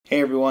Hey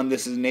everyone,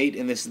 this is Nate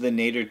and this is the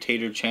Nader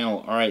Tater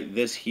channel. Alright,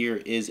 this here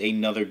is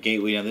another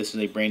gateway. Now this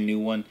is a brand new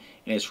one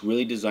and it's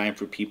really designed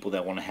for people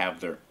that want to have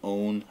their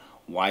own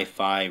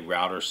Wi-Fi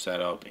router set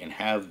up and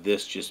have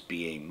this just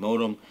be a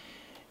modem.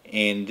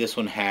 And this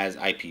one has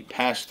IP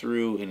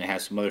pass-through and it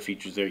has some other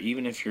features there.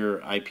 Even if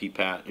your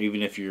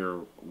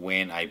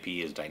WAN IP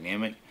is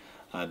dynamic,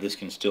 this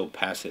can still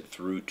pass it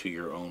through to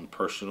your own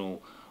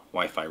personal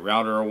Wi-Fi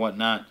router or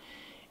whatnot.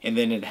 And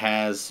then it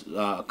has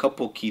a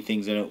couple key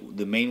things in it.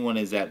 The main one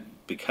is that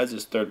because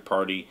it's third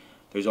party,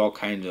 there's all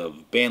kinds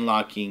of band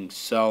locking,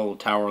 cell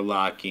tower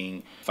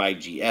locking,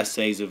 5G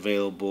essays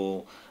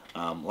available.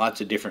 Lots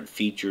of different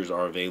features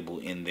are available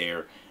in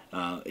there.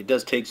 It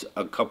does take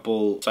a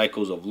couple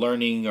cycles of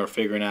learning or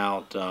figuring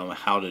out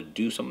how to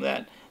do some of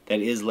that. That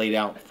is laid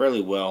out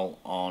fairly well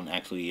on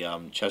actually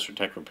Chester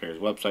Tech Repair's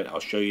website. I'll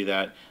show you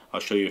that.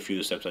 I'll show you a few of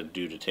the steps I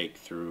do to take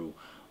through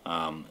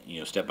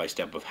step by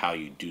step of how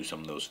you do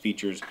some of those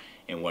features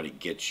and what it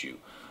gets you.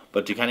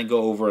 But to kind of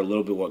go over a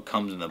little bit what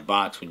comes in the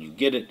box when you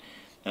get it,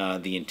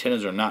 the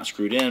antennas are not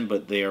screwed in,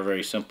 but they are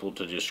very simple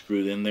to just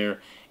screw in there.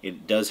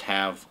 It does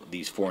have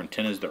these 4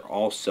 antennas. They're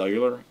all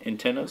cellular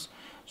antennas,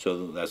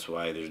 so that's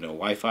why there's no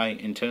Wi-Fi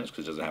antennas,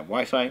 because it doesn't have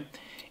Wi-Fi.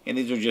 And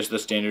these are just the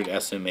standard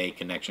SMA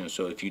connections,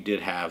 so if you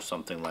did have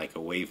something like a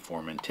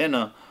waveform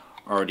antenna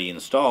already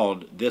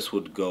installed, this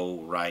would go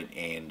right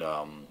and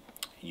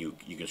you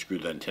can screw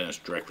the antennas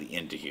directly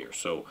into here.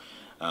 So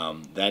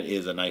that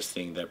is a nice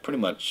thing that pretty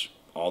much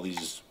all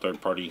these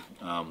third-party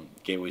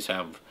gateways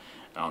have.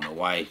 I don't know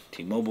why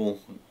T-Mobile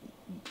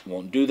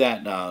won't do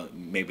that.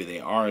 Maybe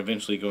they are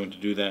eventually going to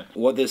do that.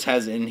 What this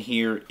has in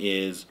here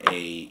is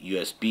a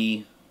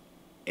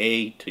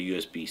USB-A to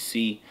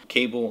USB-C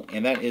cable,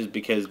 and that is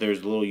because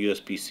there's a little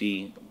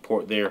USB-C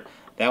port there.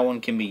 That one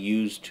can be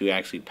used to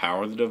actually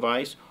power the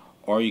device,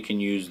 or you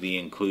can use the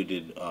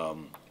included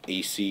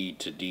AC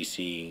to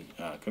DC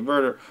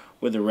converter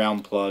with a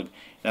round plug.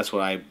 That's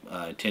what I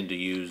tend to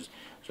use.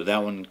 So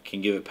that one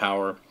can give it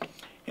power.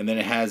 And then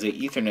it has a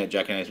Ethernet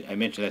jack, and I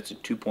mentioned that's a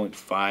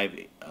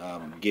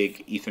 2.5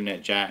 gig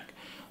Ethernet jack,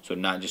 so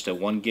not just a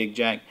 1 gig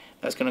jack.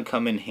 That's going to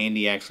come in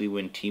handy actually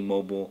when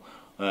T-Mobile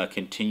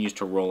continues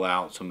to roll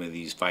out some of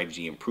these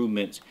 5G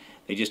improvements.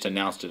 They just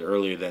announced it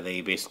earlier that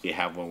they basically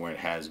have one where it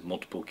has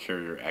multiple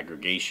carrier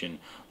aggregation.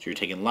 So you're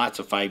taking lots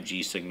of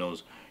 5G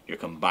signals, you're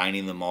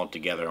combining them all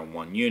together on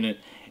one unit,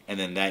 and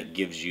then that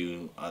gives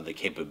you the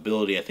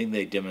capability. I think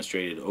they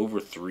demonstrated over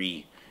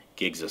 3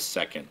 gigs a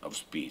second of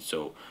speed.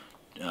 So,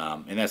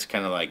 and that's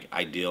kind of like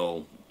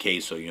ideal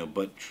case. So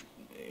but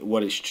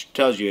what it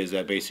tells you is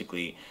that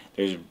basically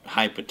there's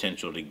high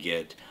potential to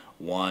get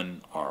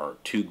 1 or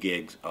 2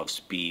 gigs of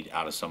speed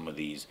out of some of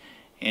these.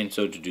 And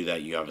so to do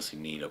that, you obviously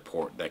need a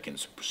port that can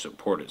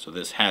support it. So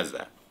this has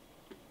that.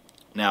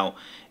 Now,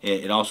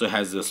 it also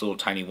has this little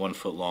tiny 1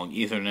 foot long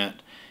Ethernet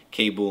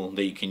cable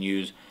that you can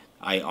use.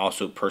 I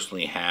also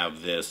personally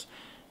have this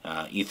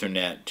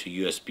Ethernet to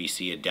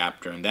USB-C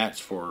adapter, and that's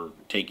for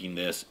taking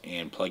this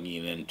and plugging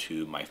it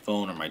into my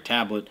phone or my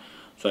tablet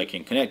so I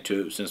can connect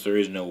to it. Since there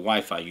is no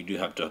Wi-Fi, you do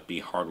have to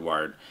be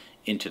hardwired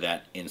into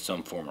that in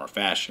some form or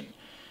fashion.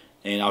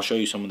 And I'll show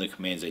you some of the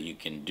commands that you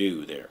can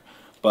do there.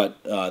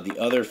 But the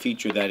other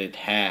feature that it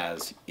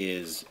has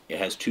is it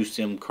has 2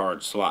 SIM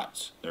card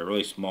slots. They're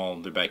really small.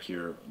 They're back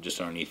here just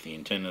underneath the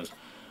antennas.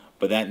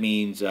 But that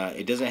means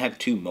it doesn't have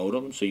 2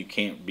 modems, so you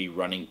can't be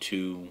running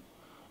 2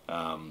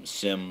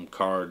 SIM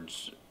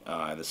cards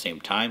at the same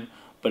time.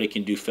 But it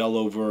can do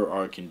failover,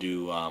 or it can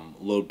do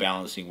load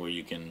balancing, where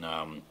you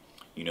can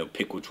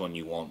pick which one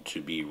you want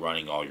to be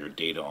running all your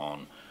data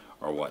on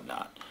or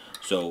whatnot.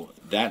 So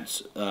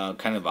that's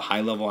kind of a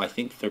high level. I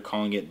think they're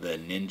calling it the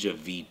Ninja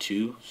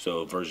V2,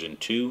 so version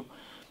 2.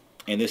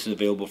 And this is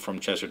available from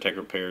Chester Tech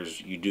Repairs.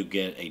 You do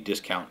get a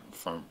discount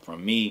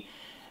from me.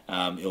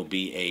 It'll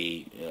be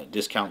a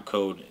discount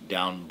code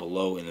down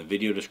below in the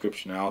video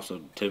description. I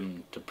also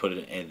tend to put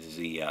it as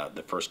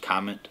the first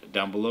comment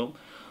down below.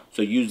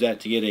 So use that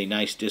to get a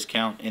nice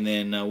discount. And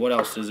then what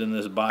else is in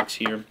this box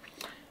here?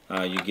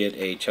 You get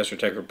a Chester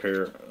Tech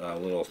Repair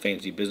little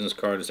fancy business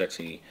card. It's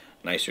actually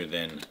nicer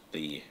than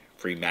the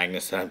free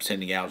magnets that I'm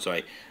sending out. So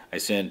I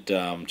sent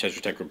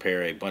Chester Tech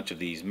Repair a bunch of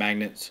these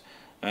magnets.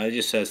 It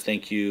just says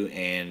thank you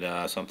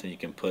and something you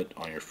can put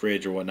on your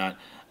fridge or whatnot.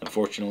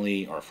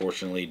 Unfortunately, or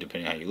fortunately,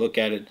 depending on how you look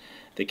at it,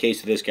 the case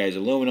of this guy is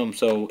aluminum,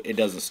 so it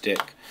doesn't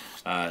stick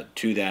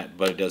to that,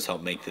 but it does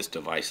help make this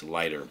device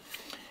lighter.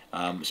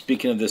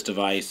 Speaking of this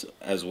device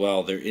as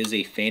well, there is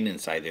a fan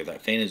inside there.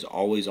 That fan is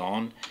always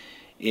on.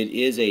 It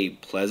is a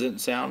pleasant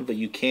sound, but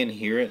you can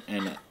hear it,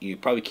 and you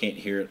probably can't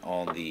hear it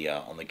on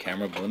the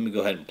camera. But let me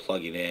go ahead and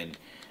plug it in,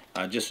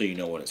 just so you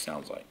know what it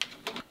sounds like.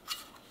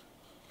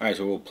 All right,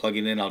 so we'll plug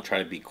it in. I'll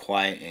try to be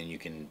quiet, and you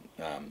can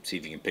see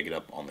if you can pick it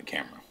up on the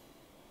camera.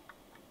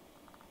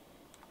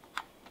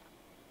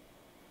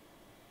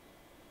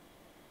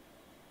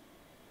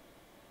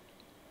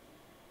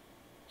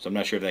 So I'm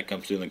not sure if that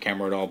comes through in the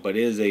camera at all, but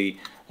it is a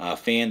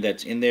fan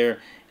that's in there,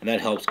 and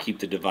that helps keep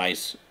the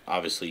device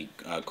obviously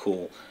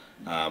cool.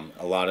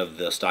 A lot of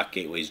the stock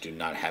gateways do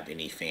not have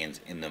any fans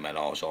in them at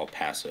all. It's all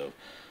passive.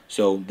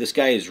 So this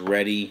guy is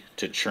ready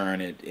to churn.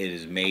 It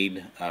is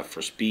made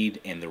for speed,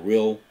 and the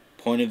real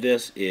point of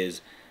this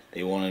is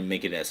they want to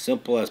make it as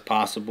simple as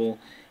possible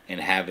and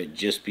have it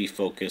just be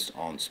focused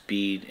on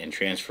speed and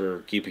transfer,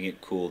 keeping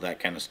it cool, that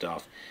kind of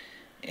stuff.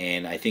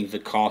 And I think the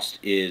cost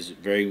is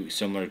very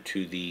similar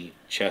to the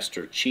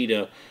Chester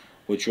Cheetah,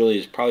 which really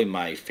is probably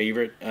my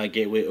favorite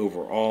gateway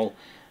overall.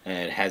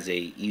 It has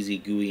a easy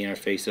GUI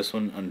interface. This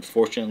one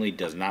unfortunately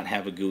does not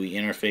have a GUI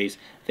interface.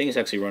 I think it's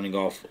actually running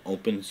off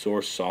open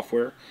source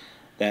software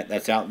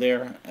that's out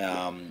there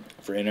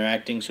for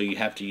interacting, so you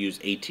have to use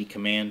AT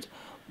commands.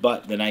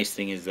 But the nice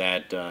thing is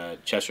that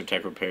Chester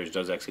Tech Repairs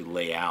does actually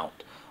lay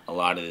out a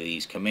lot of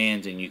these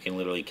commands, and you can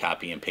literally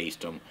copy and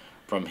paste them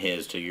from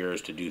his to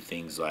yours to do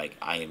things like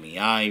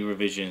IMEI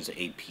revisions,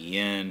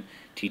 APN,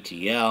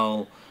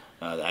 TTL,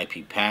 the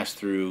IP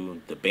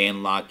pass-through, the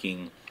band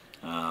locking,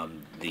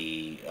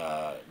 the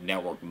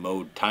network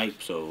mode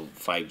type, so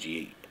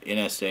 5G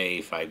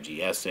NSA,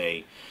 5G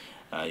SA.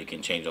 You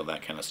can change all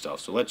that kind of stuff.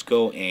 So let's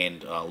go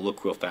and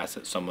look real fast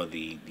at some of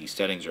the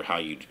settings or how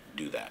you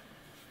do that.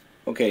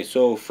 Okay,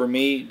 so for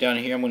me down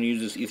here, I'm going to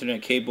use this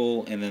Ethernet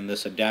cable and then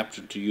this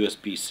adapter to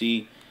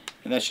USB-C,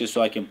 and that's just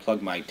so I can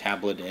plug my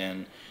tablet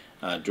in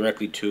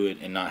directly to it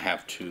and not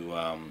have to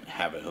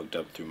have it hooked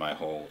up through my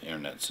whole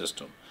internet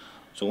system.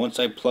 So once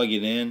I plug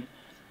it in,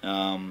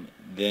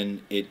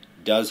 then it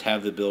does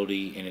have the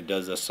ability, and it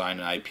does assign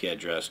an IP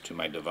address to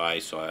my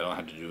device, so I don't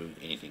have to do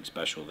anything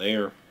special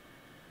there.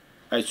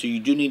 Alright, so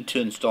you do need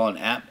to install an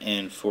app,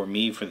 and for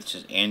me, for this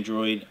is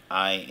Android,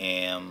 I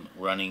am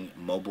running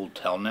Mobile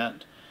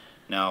Telnet.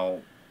 Now,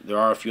 there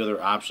are a few other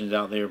options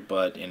out there,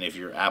 and if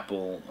you're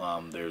Apple,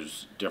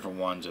 there's different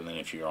ones, and then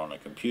if you're on a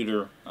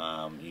computer,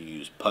 you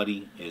use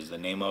Putty is the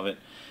name of it.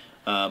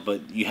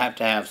 But you have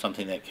to have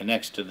something that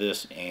connects to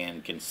this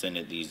and can send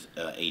it these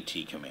AT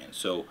commands.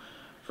 So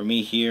for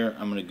me here,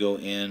 I'm going to go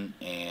in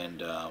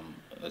and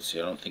let's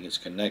see, I don't think it's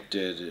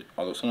connected,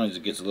 although sometimes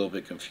it gets a little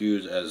bit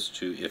confused as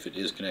to if it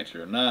is connected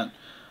or not.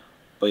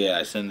 But yeah,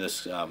 I send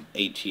this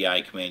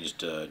ATI command just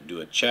to do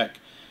a check,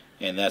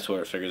 and that's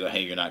where it figures out,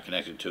 hey, you're not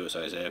connected to it.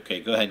 So I say, okay,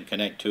 go ahead and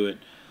connect to it.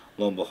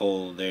 Lo and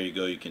behold, there you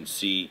go. You can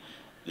see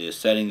the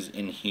settings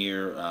in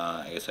here.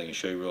 I guess I can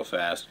show you real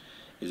fast.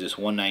 Is this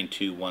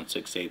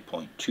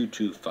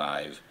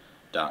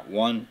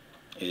 192.168.225.1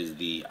 is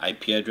the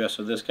IP address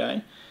of this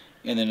guy,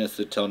 and then it's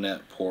the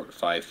Telnet port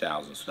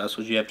 5000. So that's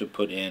what you have to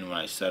put in when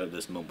I set up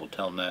this mobile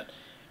Telnet,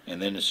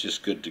 and then it's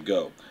just good to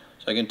go.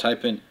 So I can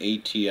type in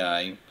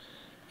ATI,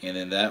 and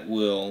then that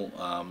will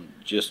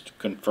just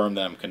confirm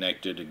that I'm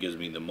connected. It gives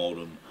me the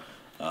modem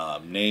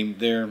name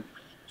there.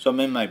 So I'm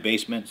in my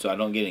basement, so I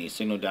don't get any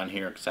signal down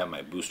here because I have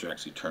my booster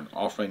actually turned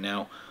off right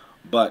now.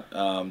 But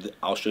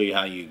I'll show you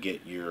how you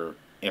get your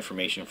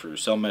information for your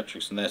cell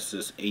metrics, and that's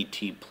this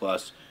AT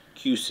plus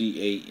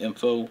QCA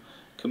info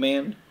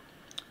command,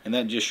 and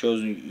that just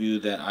shows you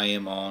that I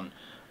am on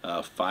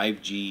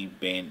 5G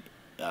band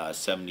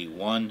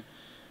 71,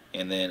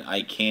 and then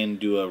I can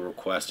do a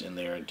request in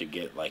there to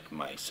get like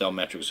my cell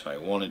metrics if I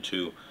wanted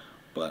to,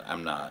 but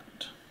I'm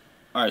not.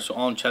 Alright, so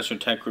on Chester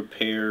Tech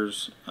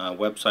Repairs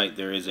website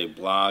there is a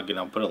blog, and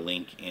I'll put a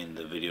link in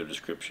the video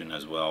description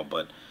as well,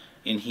 but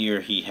in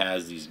here he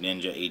has these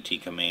Ninja AT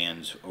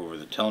commands over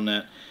the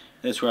Telnet.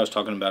 That's where I was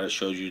talking about. It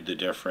shows you the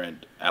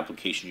different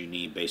applications you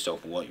need based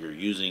off of what you're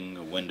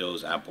using,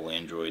 Windows, Apple,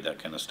 Android, that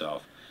kind of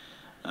stuff.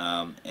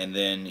 And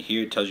then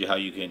here it tells you how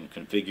you can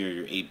configure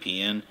your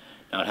APN.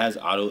 Now it has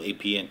auto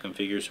APN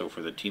configure, so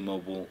for the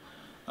T-Mobile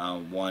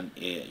one,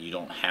 you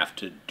don't have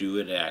to do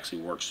it. It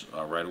actually works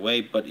right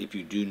away. But if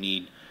you do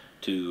need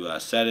to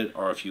set it,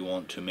 or if you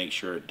want to make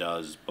sure it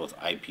does both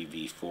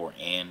IPv4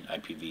 and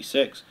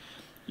IPv6,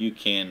 you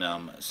can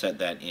set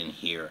that in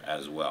here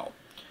as well.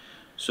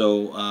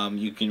 So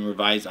you can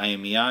revise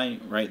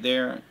IMEI right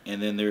there,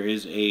 and then there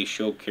is a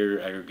show carrier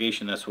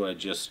aggregation. That's what I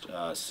just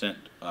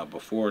sent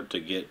before to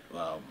get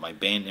my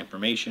band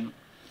information.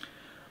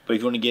 But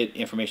if you want to get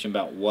information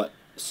about what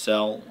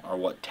cell or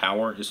what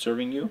tower is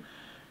serving you,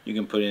 you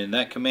can put in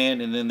that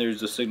command, and then there's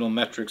the signal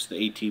metrics,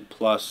 the AT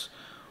plus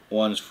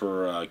ones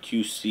for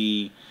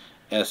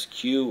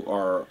QCSQ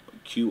or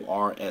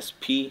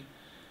QRSP.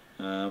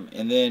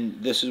 And then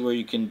this is where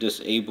you can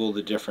disable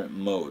the different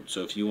modes.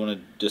 So if you want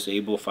to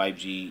disable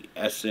 5G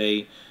SA,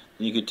 then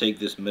you could take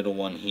this middle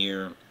one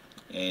here,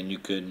 and you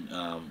could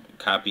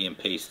copy and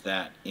paste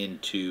that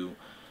into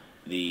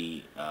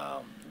the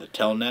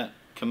Telnet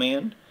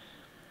command.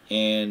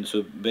 And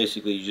so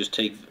basically you just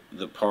take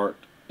the part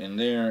in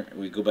there,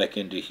 we go back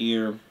into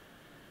here,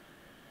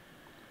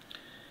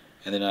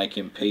 and then I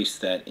can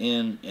paste that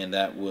in, and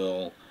that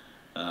will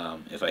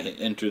if I hit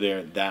enter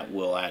there, that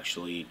will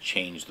actually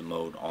change the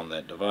mode on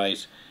that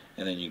device.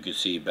 And then you can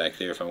see back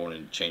there, if I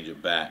wanted to change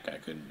it back, I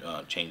could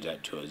change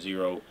that to a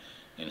 0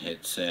 and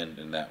hit send,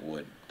 and that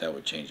would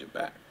change it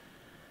back.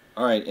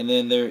 Alright, and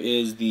then there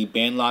is the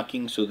band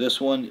locking. So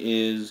this one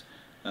is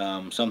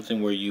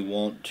something where you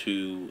want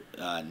to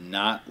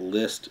not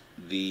list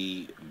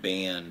the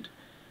band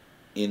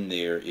in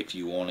there if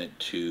you want it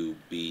to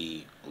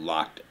be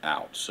locked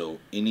out. So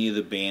any of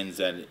the bands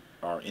that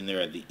are in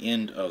there at the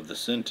end of the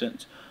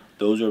sentence,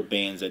 those are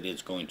bands that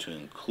it's going to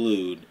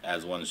include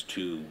as ones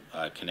to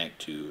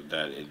connect to,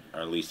 that it,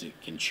 or at least it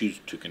can choose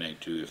to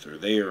connect to if they're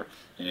there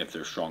and if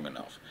they're strong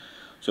enough.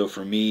 So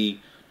for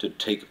me to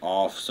take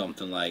off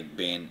something like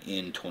band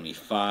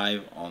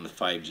N25 on the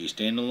 5G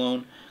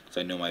standalone, because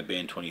I know my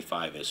band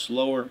 25 is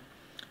slower,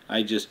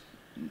 I just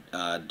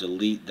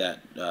delete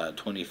that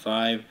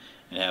 25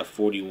 and have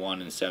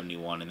 41 and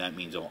 71, and that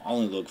means I'll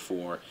only look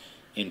for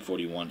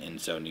N41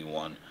 and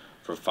 71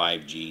 for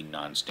 5G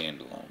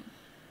non-standalone.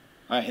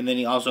 Alright, and then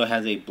he also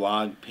has a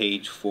blog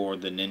page for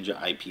the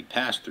Ninja IP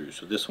pass-through.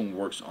 So this one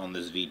works on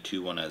this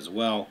V2 one as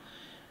well.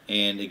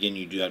 And again,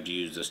 you do have to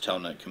use this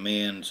telnet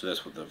command, so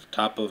that's what the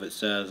top of it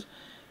says.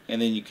 And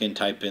then you can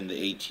type in the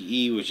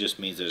ATE, which just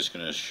means that it's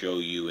going to show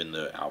you in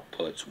the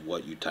outputs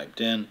what you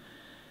typed in.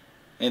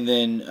 And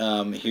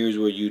then here's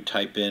where you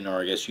type in,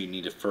 or I guess you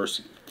need to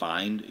first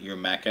find your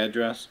MAC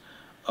address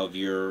of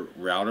your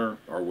router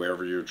or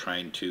wherever you're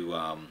trying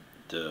to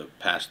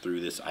pass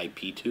through this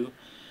IP to.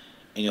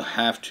 And you'll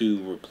have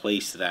to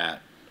replace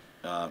that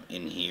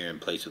in here in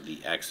place of the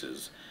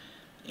X's.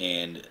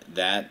 And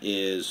that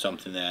is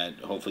something that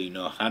hopefully you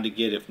know how to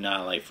get. If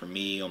not, like for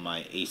me on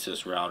my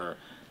ASUS router,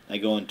 I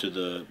go into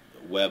the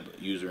web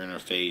user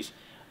interface,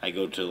 I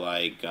go to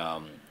like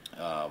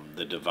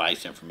the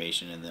device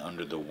information and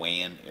under the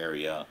WAN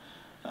area,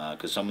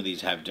 because some of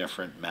these have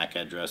different MAC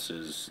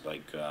addresses.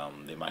 Like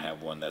they might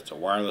have one that's a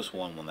wireless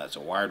one that's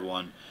a wired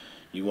one.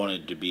 You want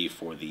it to be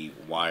for the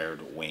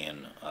wired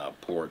WAN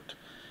port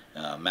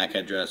MAC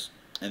address,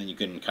 and then you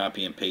can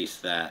copy and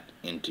paste that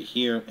into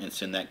here and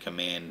send that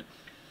command.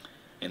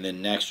 And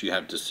then next you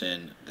have to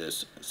send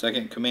this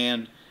second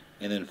command,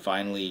 and then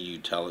finally you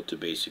tell it to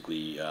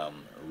basically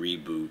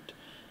reboot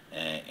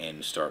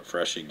and start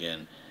fresh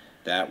again.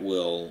 That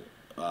will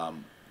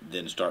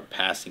then start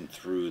passing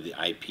through the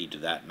IP to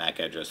that MAC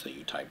address that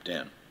you typed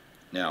in.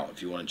 Now,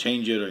 if you want to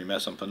change it or you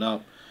mess something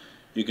up,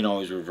 you can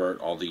always revert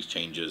all these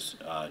changes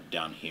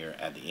down here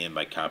at the end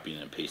by copying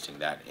and pasting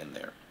that in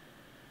there.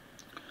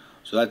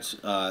 So that's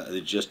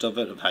the gist of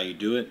it, of how you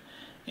do it,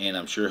 and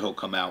I'm sure he'll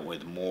come out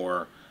with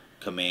more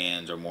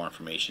commands or more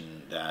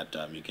information that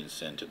you can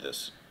send to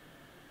this.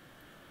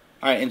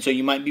 Alright, and so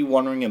you might be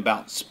wondering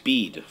about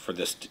speed for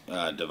this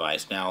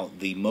device. Now,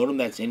 the modem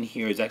that's in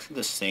here is actually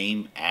the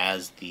same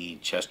as the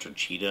Chester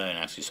Cheetah and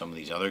actually some of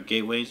these other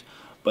gateways,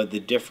 but the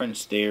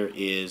difference there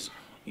is,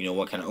 you know,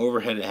 what kind of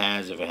overhead it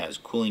has, if it has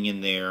cooling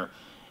in there,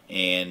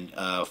 and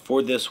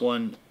for this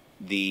one,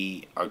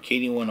 the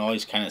Arcadian one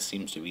always kind of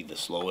seems to be the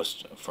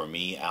slowest for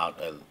me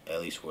out, at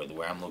least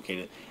where I'm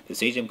located. The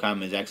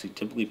SageMcom is actually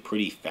typically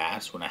pretty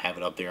fast when I have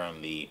it up there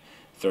on the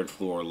third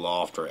floor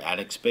loft or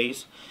attic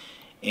space.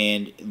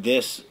 And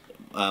this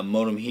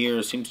modem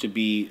here seems to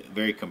be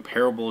very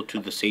comparable to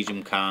the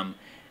SageMcom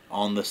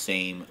on the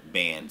same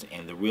bands.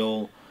 And the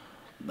real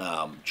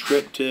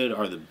trick to it,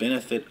 or the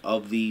benefit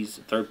of these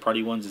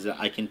third-party ones, is that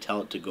I can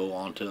tell it to go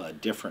onto a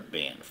different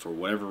band for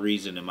whatever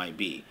reason it might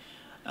be.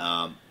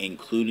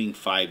 Including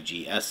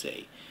 5G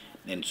SA.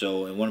 And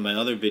so in one of my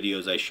other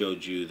videos I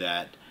showed you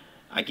that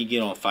I could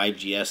get on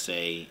 5G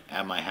SA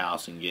at my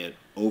house and get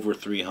over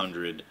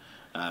 300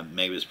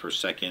 megabits per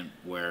second,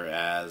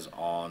 whereas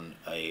on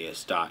a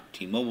stock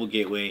T-Mobile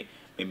gateway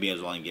maybe I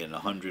was only getting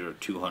 100 or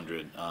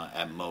 200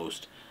 at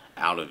most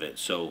out of it.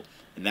 So,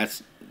 and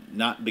that's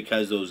not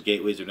because those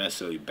gateways are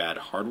necessarily bad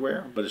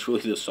hardware, but it's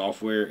really the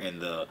software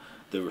and the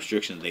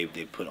restrictions they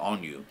put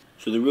on you.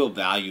 So the real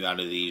value out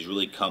of these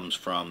really comes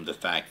from the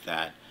fact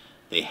that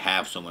they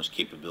have so much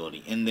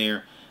capability in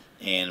there,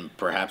 and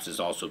perhaps it's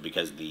also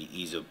because of the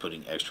ease of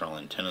putting external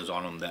antennas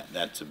on them.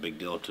 That's a big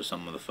deal to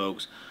some of the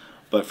folks.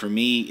 But for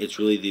me, it's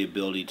really the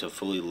ability to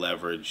fully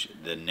leverage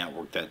the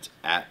network that's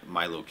at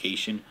my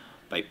location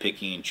by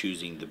picking and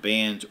choosing the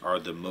bands or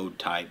the mode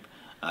type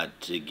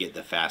to get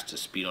the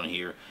fastest speed on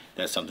here.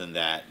 That's something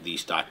that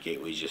these stock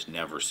gateways just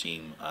never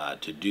seem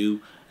to do,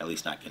 at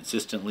least not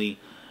consistently.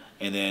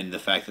 And then the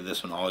fact that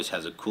this one always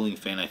has a cooling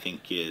fan, I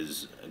think,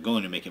 is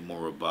going to make it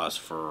more robust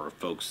for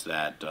folks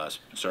that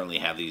certainly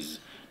have these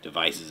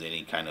devices in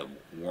any kind of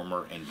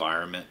warmer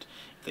environment.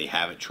 If they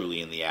have it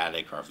truly in the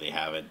attic, or if they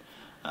have it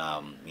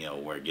you know,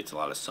 where it gets a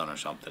lot of sun or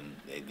something,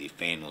 the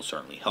fan will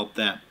certainly help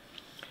that.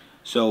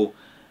 So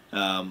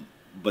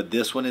but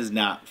this one is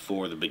not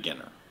for the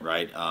beginner,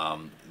 right?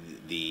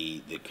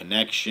 The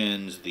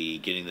connections, the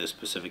getting the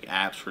specific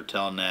apps for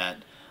Telnet,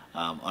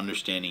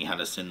 understanding how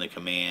to send the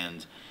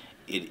commands,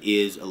 it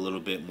is a little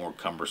bit more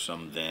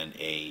cumbersome than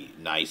a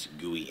nice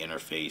GUI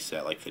interface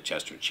that like the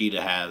Chester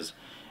Cheetah has,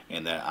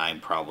 and that I'm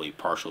probably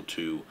partial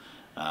to.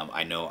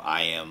 I know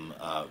I am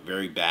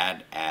very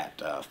bad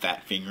at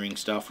fat fingering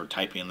stuff or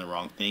typing in the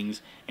wrong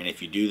things, and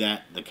if you do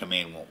that, the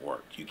command won't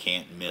work. You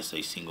can't miss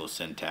a single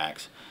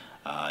syntax.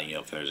 You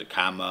know, if there's a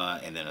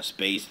comma and then a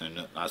space, and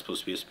there's not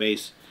supposed to be a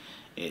space,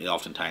 it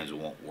oftentimes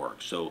won't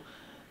work. So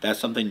that's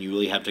something you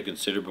really have to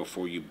consider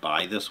before you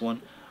buy this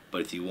one.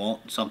 But if you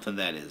want something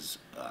that is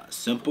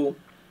simple,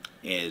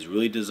 is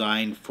really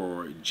designed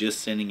for just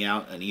sending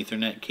out an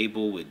Ethernet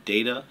cable with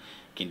data,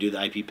 can do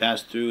the IP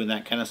pass through and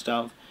that kind of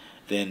stuff,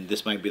 then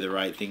this might be the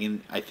right thing.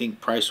 And I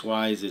think price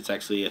wise, it's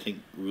actually, I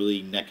think,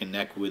 really neck and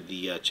neck with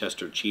the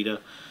Chester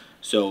Cheetah.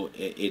 So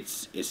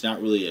it's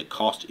not really a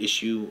cost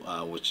issue,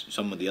 which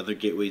some of the other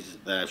gateways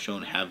that I've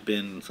shown have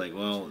been. It's like,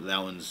 well,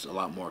 that one's a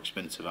lot more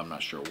expensive. I'm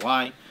not sure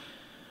why.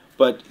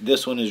 But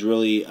this one is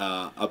really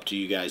up to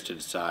you guys to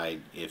decide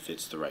if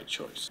it's the right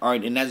choice.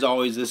 Alright, and as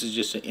always, this is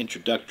just an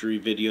introductory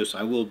video, so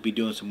I will be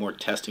doing some more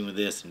testing with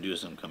this and doing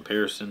some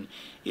comparison.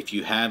 If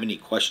you have any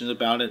questions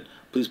about it,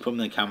 please put them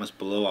in the comments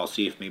below. I'll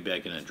see if maybe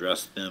I can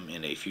address them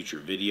in a future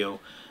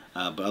video.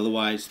 But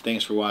otherwise,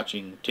 thanks for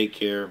watching, take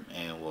care,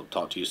 and we'll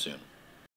talk to you soon.